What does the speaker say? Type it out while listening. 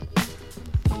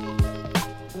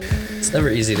It's never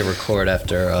easy to record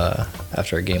after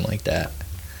a game like that.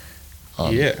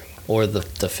 Yeah. Or the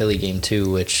Philly game too,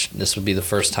 which this would be the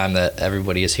first time that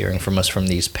everybody is hearing from us from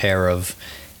these pair of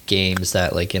games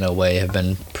that, like, in a way have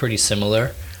been pretty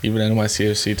similar. Even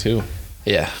NYCFC too.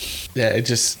 Yeah. Yeah,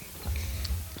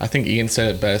 I think Ian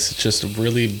said it best. It's just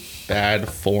really bad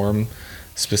form,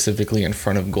 specifically in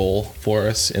front of goal for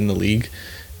us in the league.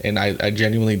 And I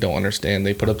genuinely don't understand.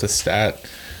 They put up the stat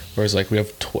where it's like we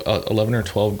have 11 or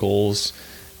 12 goals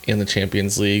in the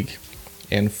Champions League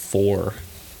and 4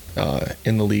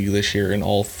 in the league this year, and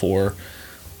all 4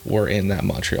 were in that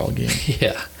Montreal game.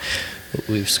 Yeah.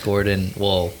 We've scored in,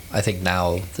 well, I think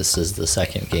now this is the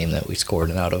second game that we scored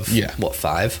in out of,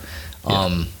 5?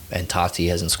 Yeah. And Tati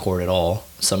hasn't scored at all.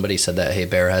 Somebody said that Hey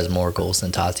Bear has more goals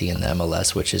than Tati in the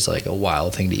MLS, which is like a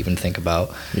wild thing to even think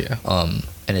about. Yeah.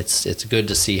 And it's good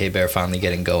to see Hey Bear finally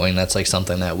getting going. That's like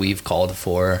something that we've called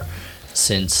for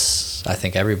since, I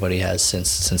think everybody has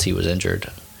since he was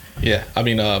injured. Yeah. I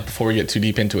mean, before we get too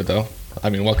deep into it though, I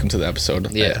mean, welcome to the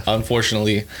episode. Yeah.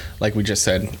 Unfortunately, like we just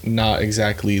said, not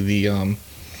exactly the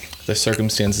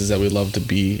circumstances that we'd love to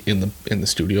be in the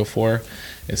studio for.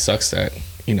 It sucks that,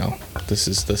 you know, this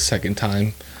is the second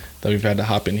time that we've had to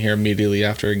hop in here immediately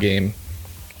after a game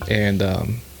and,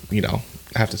 you know,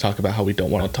 have to talk about how we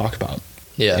don't want to talk about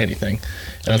anything.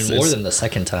 I mean, more than the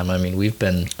second time. I mean, we've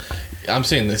been... I'm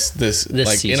saying this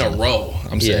like season. in a row.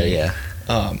 I'm saying.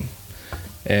 Yeah.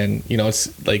 And, you know,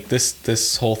 it's like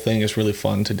this whole thing is really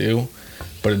fun to do,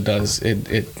 but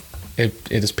it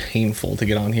is painful to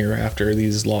get on here after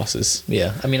these losses.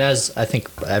 Yeah. I mean, as I think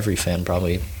every fan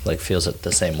probably like feels it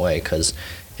the same way, because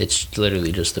it's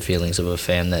literally just the feelings of a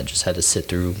fan that just had to sit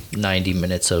through 90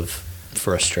 minutes of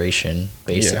frustration,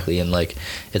 basically. And like,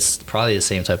 it's probably the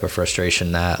same type of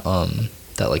frustration that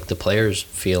like the players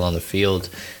feel on the field,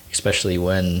 especially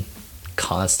when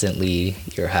constantly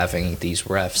you're having these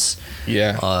refs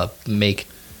make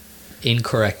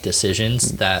incorrect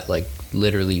decisions that like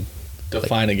literally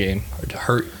define a game,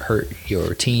 hurt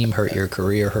your team, hurt your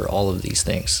career, hurt all of these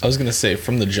things. I was gonna say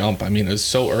from the jump, I mean, it was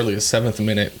so early, the 7th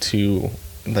minute, to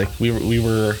like we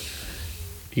were,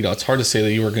 you know, it's hard to say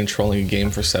that you were controlling a game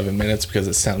for 7 minutes because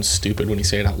it sounds stupid when you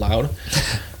say it out loud.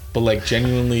 But like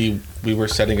genuinely, we were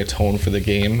setting a tone for the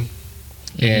game.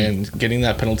 And getting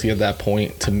that penalty at that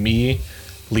point, to me,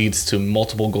 leads to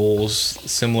multiple goals.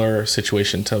 Similar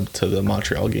situation to the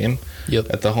Montreal game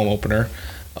at the home opener,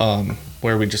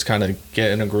 where we just kind of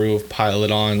get in a groove, pile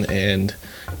it on, and,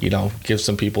 you know, give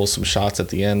some people some shots at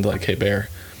the end, like Hey Bear.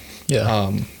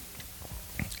 Yeah.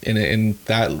 And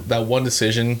that one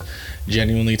decision,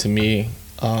 genuinely to me,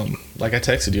 like I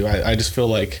texted you, I just feel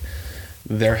like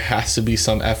there has to be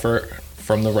some effort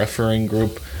from the refereeing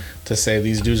group to say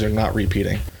these dudes are not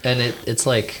repeating. And it's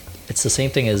like, it's the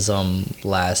same thing as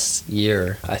last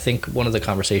year. I think one of the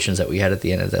conversations that we had at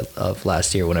the end of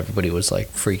last year, when everybody was like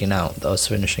freaking out, us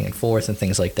finishing in 4th and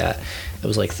things like that, it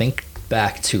was like, think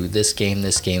back to this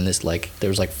like there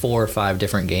was like 4 or 5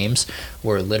 different games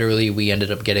where literally we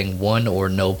ended up getting 1 or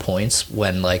no points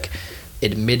when, like,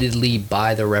 admittedly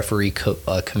by the referee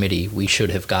committee, we should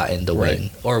have gotten the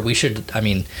win, or we should, I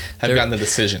mean, have gotten the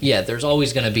decision. Yeah, there's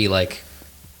always going to be like,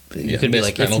 you could be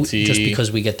like, penalty. Just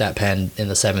because we get that pen in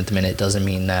the 7th minute doesn't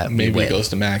mean that maybe it goes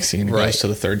to Maxi and it goes to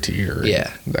the 3rd tier. Yeah,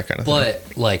 that kind of thing.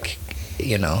 But like,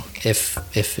 you know, if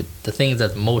the thing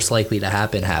that's most likely to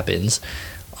happens,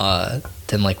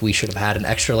 then like we should have had an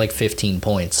extra like 15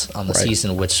 points on the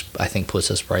season, which I think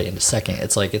puts us right into 2nd.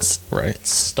 It's like it's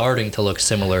starting to look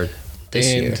similar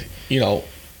this year. And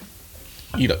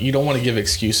you don't want to give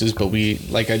excuses, but we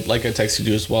like I texted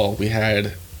you as well. We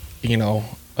had, you know,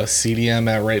 a CDM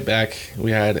at right back.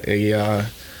 We had a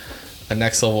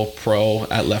next level pro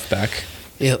at left back.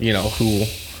 Yep. You know, who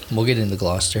we'll get into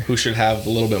Gloucester, who should have a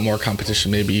little bit more competition,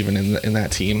 maybe even in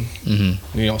that team.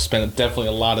 Mm-hmm. You know, spent definitely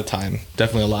a lot of time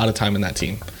in that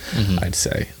team. Mm-hmm. I'd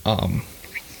say.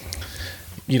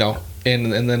 You know,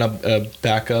 and then a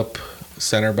backup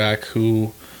center back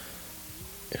who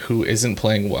isn't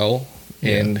playing well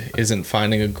and isn't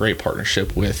finding a great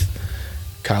partnership with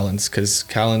Collins, because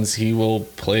Collins, he will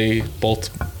play both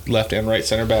left and right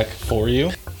center back for you.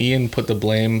 Ian put the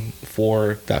blame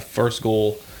for that first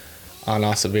goal on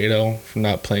Acevedo for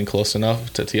not playing close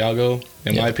enough to Thiago.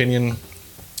 In my opinion,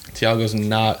 Thiago's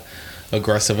not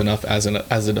aggressive enough as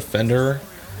a defender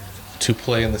to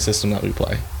play in the system that we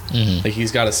play. Mm-hmm. Like,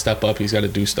 he's got to step up, he's got to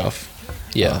do stuff.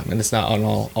 Yeah, and it's not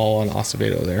all on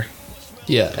Acevedo there.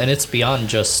 Yeah, and it's beyond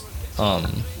just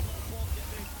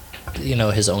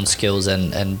his own skills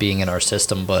and being in our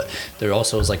system, but there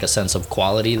also is like a sense of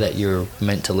quality that you're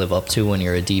meant to live up to when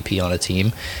you're a DP on a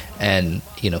team. And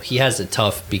he has it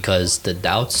tough because the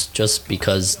doubts, just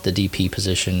because the DP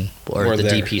position or the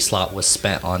DP slot was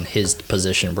spent on his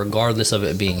position, regardless of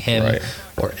it being him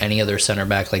or any other center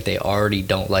back, like they already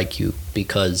don't like you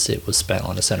because it was spent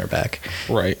on a center back.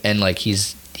 Right. And like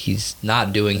he's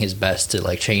not doing his best to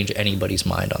like change anybody's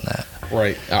mind on that.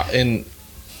 Right. And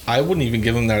I wouldn't even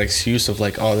give him that excuse of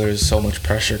like, oh, there's so much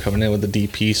pressure coming in with the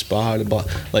DP spot. But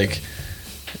like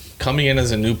coming in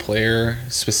as a new player,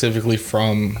 specifically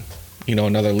from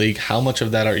another league, how much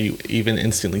of that are you even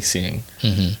instantly seeing?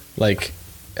 Mm-hmm. Like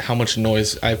how much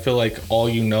noise? I feel like all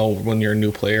when you're a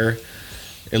new player,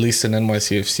 at least in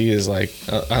NYCFC, is like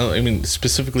I mean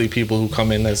specifically people who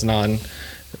come in as non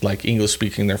like English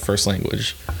speaking their first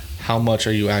language. How much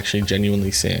are you actually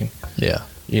genuinely seeing? Yeah.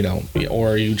 Or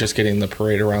are you just getting the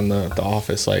parade around the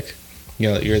office like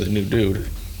that you're the new dude?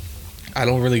 I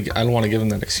don't want to give him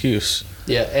that excuse.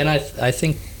 Yeah, and I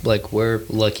think like we're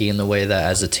lucky in the way that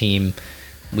as a team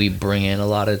we bring in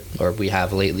we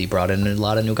have lately brought in a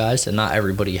lot of new guys, and not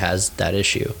everybody has that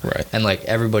issue. Right. And like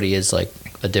everybody is like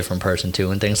a different person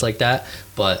too and things like that.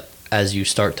 But as you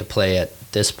start to play at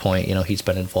this point, he's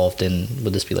been involved in,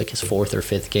 would this be like his 4th or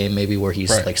 5th game maybe, where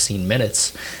he's like seen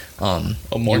minutes.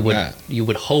 You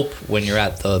would hope when you're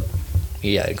at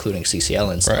including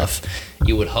CCL and stuff,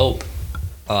 you would hope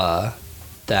that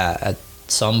at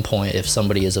some point, if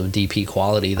somebody is of DP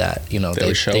quality, that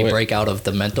they break out of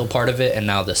the mental part of it, and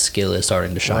now the skill is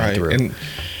starting to shine through. And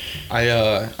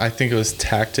I think it was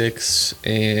Tactics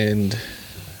and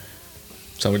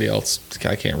somebody else,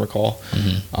 I can't recall.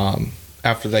 Mm-hmm.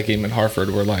 After that game in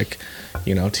Hartford, we're like,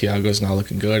 Thiago's not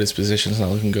looking good, his position's not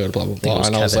looking good, blah blah blah.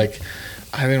 And I was like,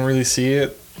 I didn't really see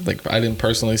it. Like I didn't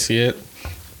personally see it,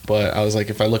 but I was like,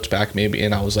 if I looked back maybe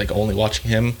and I was like only watching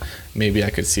him, maybe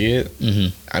I could see it.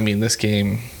 Mm-hmm. I mean, this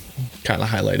game kind of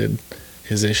highlighted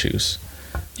his issues.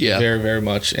 Yeah. Very, very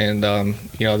much. And,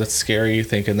 that's scary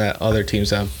thinking that other teams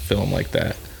have film like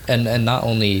that. And not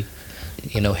only,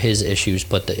 his issues,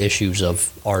 but the issues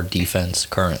of our defense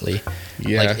currently.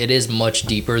 Yeah. Like, it is much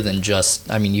deeper than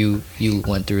just, I mean, you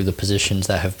went through the positions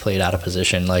that have played out of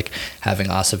position, like having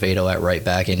Acevedo at right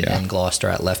back and Gloucester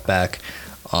at left back.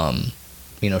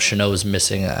 Chanot's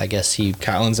missing, I guess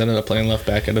Collins ended up playing left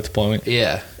back at the point.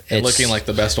 Yeah. And looking like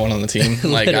the best one on the team.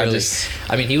 Like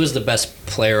he was the best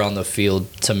player on the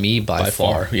field to me by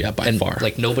far. Yeah, by far.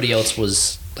 Like nobody else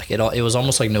was like it was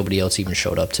almost like nobody else even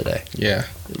showed up today. Yeah.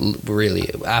 Really,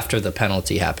 after the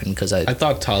penalty happened, because I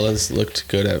thought Tales looked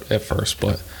good at first,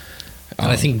 but and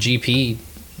I think GP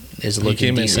is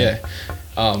looking decent.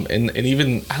 And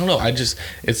even I don't know,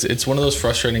 it's one of those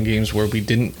frustrating games where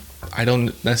I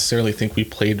don't necessarily think we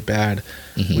played bad.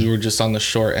 Mm-hmm. We were just on the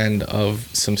short end of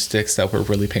some sticks that were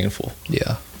really painful.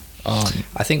 Yeah.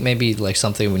 I think maybe like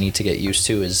something we need to get used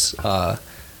to is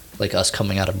like us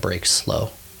coming out of breaks slow.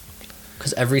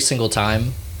 Because every single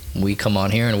time we come on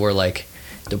here and we're like,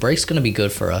 the break's going to be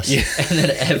good for us. Yeah. And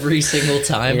then every single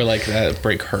time we're like, that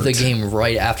break hurts. The game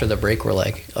right after the break, we're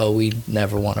like, oh, we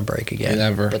never want to break again.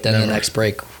 Never. But then the next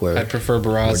break, I prefer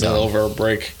Barraza over a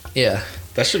break. Yeah.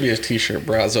 That should be a t-shirt,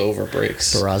 Barraza over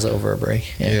breaks. Barraza over a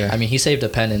break. Yeah. I mean, he saved a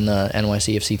pen in the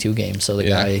NYCFC 2 game, so the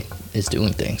guy is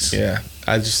doing things. Yeah.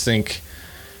 I just think,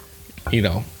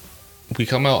 we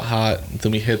come out hot,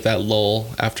 then we hit that lull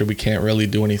after we can't really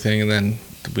do anything, and then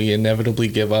we inevitably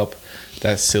give up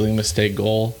that silly mistake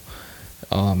goal.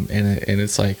 And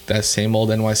it's like that same old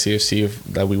NYCFC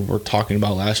that we were talking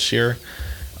about last year,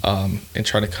 and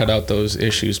trying to cut out those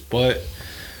issues. But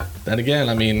then again,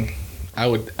 I mean, I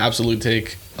would absolutely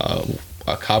take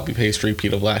a copy-paste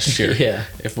repeat of last year. Yeah.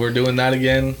 If we're doing that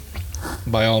again,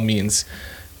 by all means,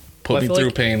 put me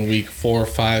through pain week 4,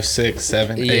 5, 6,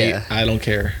 7, 8. I don't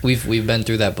care. We've been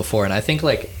through that before, and I think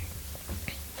like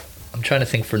I'm trying to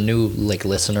think for new like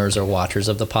listeners or watchers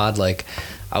of the pod. Like,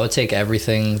 I would take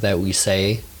everything that we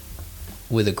say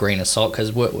with a grain of salt,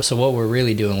 because what we're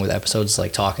really doing with episodes is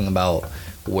like talking about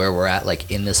where we're at like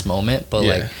in this moment, but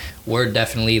like we're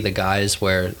definitely the guys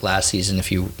where last season,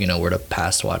 if you were to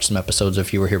past watch some episodes,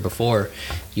 if you were here before,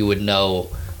 you would know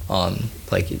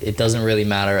like it doesn't really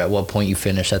matter at what point you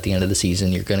finish at the end of the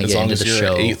season, you're gonna get into the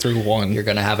show 8-1, you're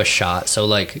gonna have a shot. So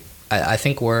like I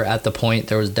think we're at the point,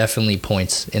 there was definitely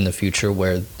points in the future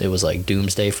where it was like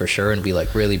doomsday for sure, and we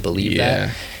like really believe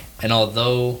that. And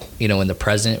although, in the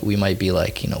present, we might be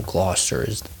like, Gloucester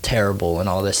is terrible and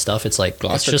all this stuff, it's like...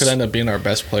 Gloucester could end up being our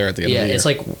best player at the end of the year. Yeah, it's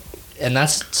like... And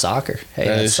that's soccer. Hey,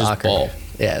 that's soccer. Ball.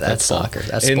 Yeah, that's soccer.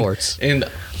 That's sports. And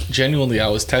genuinely, I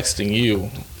was texting you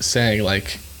saying,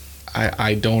 like,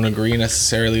 I don't agree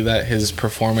necessarily that his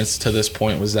performance to this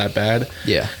point was that bad.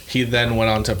 Yeah. He then went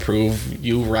on to prove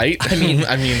you right. I mean,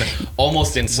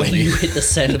 almost When instantly. you hit the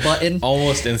send button.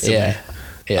 Almost instantly.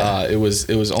 Yeah. It was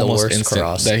The almost worst instant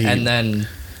cross. that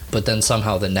But then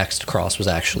somehow the next cross was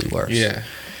actually worse. Yeah.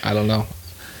 I don't know.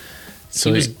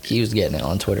 So he was getting it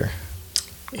on Twitter.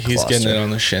 he's getting it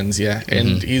on the shins, yeah.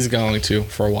 And he's going to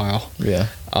for a while. Yeah.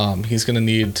 He's going to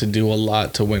need to do a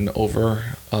lot to win over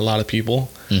a lot of people.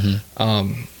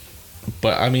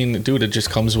 But I mean, dude, it just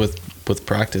comes with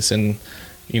practice, and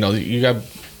you know, you got.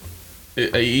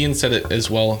 Ian said it as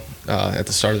well at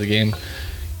the start of the game.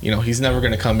 You know, he's never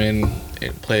going to come in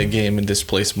and play a game and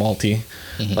displace Malty.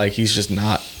 Like, he's just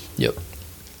not. Yep.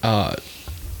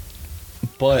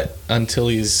 But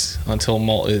until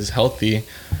Malt is healthy,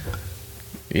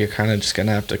 you're kind of just going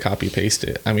to have to copy paste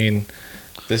it. I mean,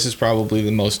 this is probably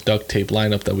the most duct tape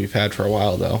lineup that we've had for a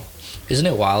while, though. Isn't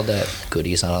it wild that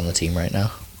Goody's not on the team right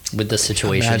now with the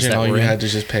situations Imagine that all we're you in? had to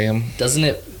just pay him. Doesn't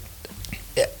it?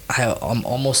 I'm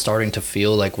almost starting to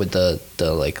feel like with the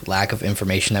like lack of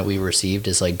information that we received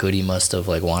is like Goody must have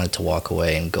like wanted to walk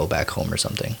away and go back home or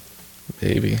something.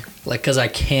 Maybe. Like, because I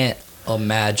can't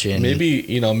imagine. Maybe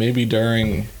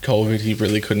during COVID he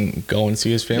really couldn't go and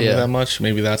see his family that much.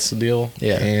 Maybe that's the deal.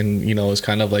 Yeah. And it's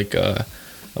kind of like a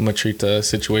Matrita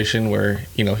situation where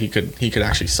he could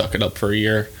actually suck it up for a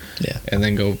year. Yeah. And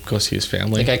then go see his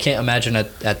family. Like, I can't imagine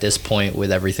at this point with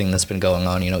everything that's been going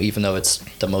on, even though it's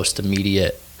the most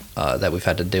immediate that we've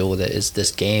had to deal with it is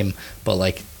this game, but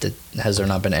like has there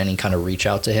not been any kind of reach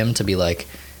out to him to be like,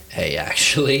 hey,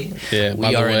 actually,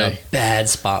 we are in a bad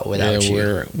spot without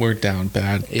you. We're down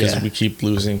bad because we keep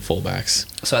losing fullbacks.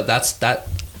 So that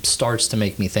starts to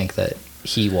make me think that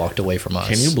he walked away from us.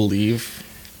 Can you believe?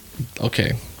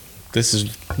 Okay, this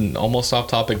is almost off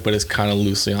topic, but it's kind of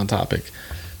loosely on topic.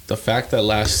 The fact that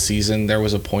last season there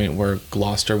was a point where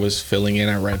Gloucester was filling in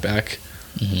at right back.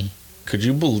 Could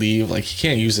you believe, like, he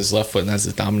can't use his left foot and that's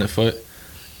his dominant foot?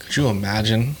 Could you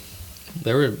imagine?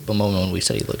 There were a moment when we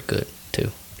said he looked good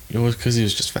too. It was because he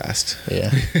was just fast. Yeah.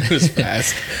 It was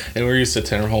fast. And we're used to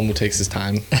Tinnerholm, who takes his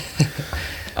time.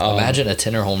 Imagine a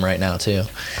Tinnerholm right now too.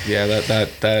 Yeah,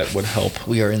 that would help.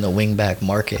 We are in the wingback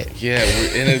market. Yeah,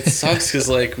 and it sucks because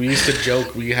like we used to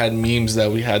joke, we had memes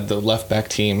that we had the left back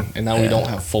team, and now we don't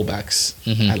have fullbacks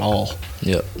at all.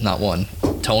 Yep, not one.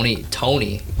 Tony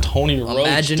Roach,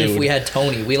 imagine dude. if we had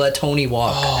Tony. We let Tony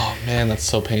walk. Oh man, that's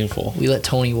so painful. We let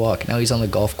Tony walk. Now he's on the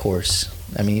golf course.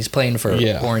 I mean, he's playing for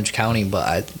Orange County,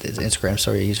 but his Instagram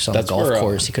story, he's just on the golf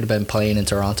course. He could have been playing in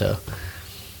Toronto.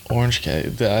 Orange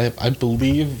County. I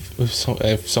believe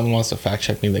if someone wants to fact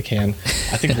check me, they can.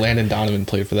 I think Landon Donovan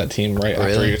played for that team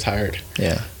after he retired.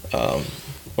 Yeah.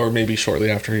 Or maybe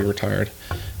shortly after he retired,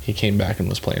 he came back and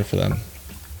was playing for them.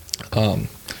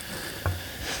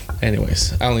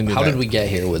 Anyways, I only knew How did we get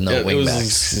here with no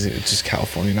wingbacks? It was just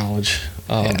California knowledge.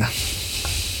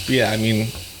 Yeah, I mean,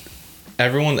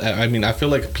 everyone. I mean, I feel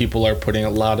like people are putting a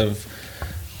lot of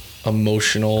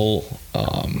emotional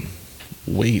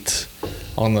weight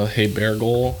on the Hey Bear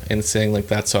goal and saying like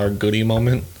that's our Goody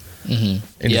moment. And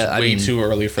it's way too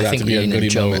early for that to be a Goody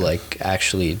moment. Like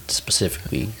actually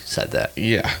specifically said that.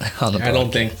 Yeah, I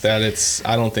don't think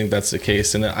that's the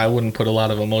case, and I wouldn't put a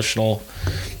lot of emotional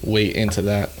weight into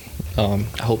that. I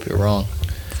hope you're wrong.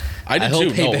 I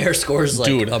hope Hey Bear scores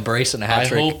like a brace and a hat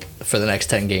trick for the next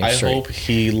 10 games straight. I hope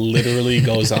he literally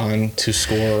goes on to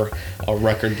score a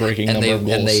record-breaking number of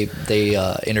goals. And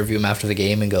they interview him after the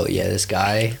game and go, yeah, this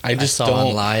guy I saw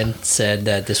online said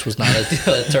that this was not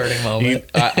a turning moment.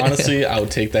 Honestly, I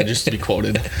would take that just to be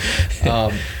quoted.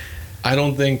 I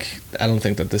don't think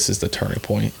that this is the turning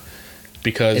point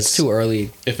because it's too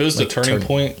early. If it was the turning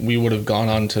point, we would have gone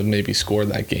on to maybe score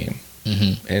that game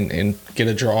and get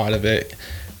a draw out of it.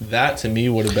 That to me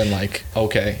would have been like,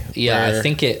 okay. Yeah, I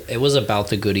think it was about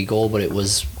the Goody goal, but it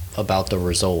was about the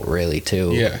result really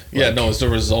too. Yeah, no, it's the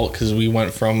result because we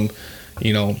went from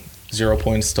 0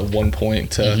 points to 1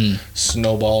 point to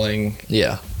snowballing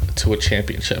to a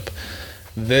championship.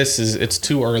 It's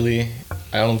too early.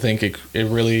 I don't think it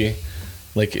really,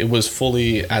 like, it was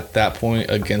fully at that point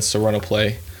against the run of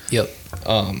play. Yep.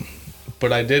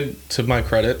 But I did, to my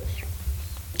credit,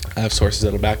 I have sources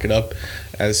that'll back it up.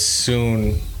 As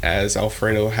soon as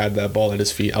Alfredo had that ball at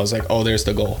his feet, I was like, "Oh, there's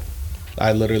the goal."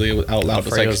 I literally out loud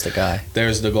was like, the guy.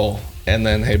 There's the goal, and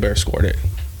then Hey Bear scored it.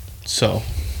 So,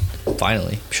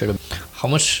 finally, should have. How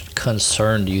much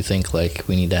concern do you think like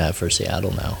we need to have for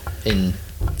Seattle now? In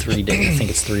 3 days, I think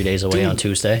it's 3 days away on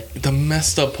Tuesday. The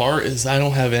messed up part is I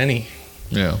don't have any.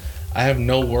 Yeah, I have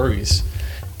no worries,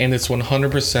 and it's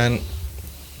 100%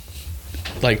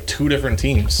 like two different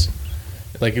teams.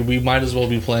 Like, we might as well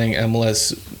be playing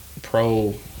MLS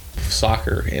Pro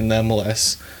Soccer in the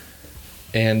MLS,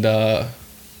 and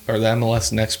or the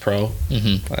MLS Next Pro.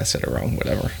 Mm-hmm. I said it wrong.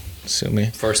 Whatever. Sue me.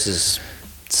 Versus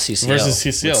CCL. Versus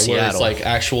CCL, where Seattle. it's like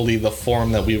actually the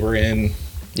form that we were in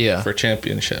Yeah. for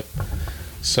championship.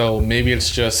 So maybe it's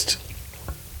just,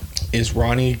 is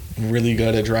Ronnie really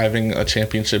good at driving a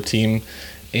championship team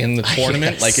in the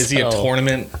tournament? guess Like, is he a so.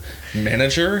 tournament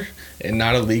manager and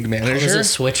not a league How manager? does it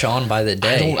switch on by the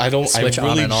day? I Switch on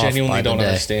really and off by genuinely the don't day.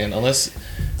 understand. Unless,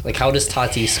 Like, how does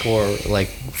Tati score? Like,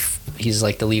 he's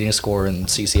like the leading scorer in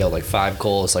CCL, like 5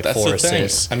 goals, like that's 4 the thing.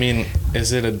 assists. I mean,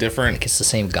 is it a different, Like, it's the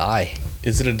same guy.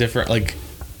 like,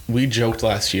 we joked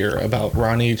last year about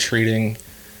Ronnie treating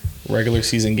regular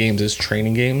season games as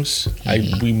training games.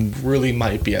 We really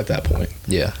might be at that point.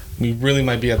 Yeah. We really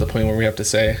might be at the point where we have to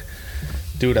say,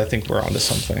 dude, I think we're onto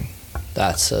something.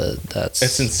 That's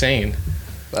It's insane.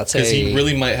 that's Because he a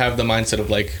really might have the mindset of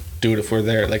like, dude, if we're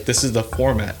there, like, this is the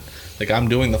format. Like, I'm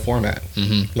doing the format.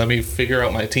 Mhm. Let me figure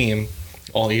out my team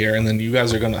all year, and then you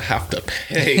guys are going to have to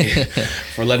pay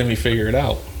for letting me figure it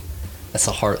out. that's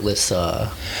a heartless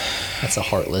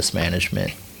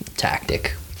management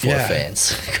tactic for Yeah.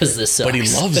 fans, because this sucks. But he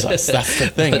loves us. That's the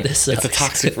thing. But this It's a sucks.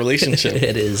 toxic relationship.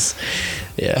 It is.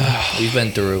 Yeah. We've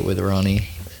been through it with Ronnie.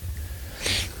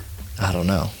 I don't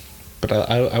know. But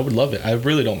I would love it. I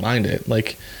really don't mind it.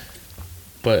 Like,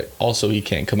 but also he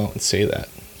can't come out and say that.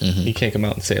 Mhm. He can't come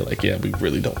out and say like, yeah, we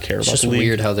really don't care It's about just the league.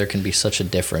 weird how there can be such a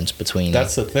difference between.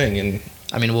 That's the thing. And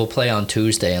I mean, we'll play on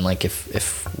Tuesday, and like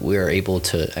if we're able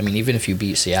to, I mean, even if you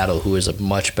beat Seattle, who is a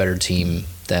much better team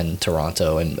than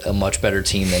Toronto and a much better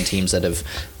team than teams that have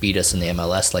beat us in the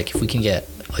MLS, like if we can get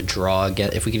a draw again,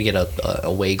 if we can get a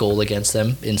away goal against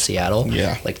them in Seattle,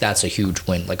 Yeah. like that's a huge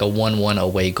win. Like a 1-1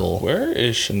 away goal where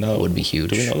is Chanel? would be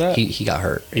huge. Do we know that? He got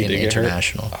hurt He in did get hurt?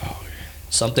 international. Oh,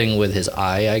 Something with his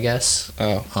eye, I guess.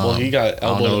 oh. Well, he got I don't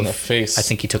elbowed know in the if- face. I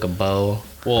think he took a bow.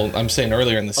 Well, I'm saying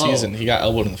earlier in the season, he got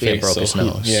elbowed in the Yeah, face. broke so his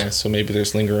nose. Yeah, so maybe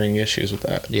there's lingering issues with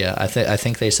that. Yeah, I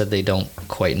think they said they don't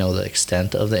quite know the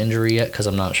extent of the injury yet, because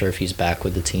I'm not sure if he's back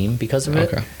with the team because of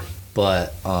it. Okay.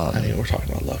 But I mean, we're talking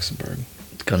about Luxembourg.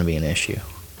 it's gonna be an issue.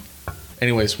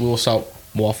 Anyways, we will stop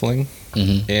waffling.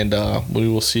 Mm-hmm. And we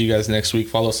will see you guys next week.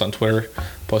 Follow us on Twitter,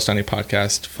 Post 90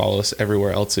 Podcast. Follow us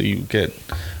everywhere else that you get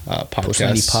podcasts. Post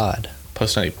 90 Pod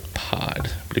Post 90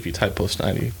 Pod. But if you type Post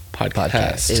 90 Podcast,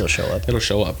 podcast, it'll show up. it'll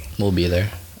show up. We'll be there.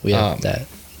 We have Um,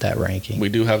 that ranking. We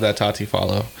do have that Tati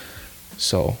follow,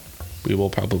 so we will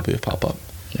probably pop up.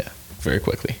 Yeah. Very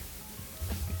quickly.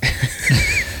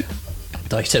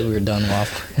 Thought you said we were done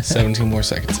waffling. 17 more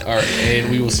seconds. All right, and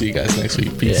we will see you guys next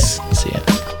week. Peace. Yeah. See ya.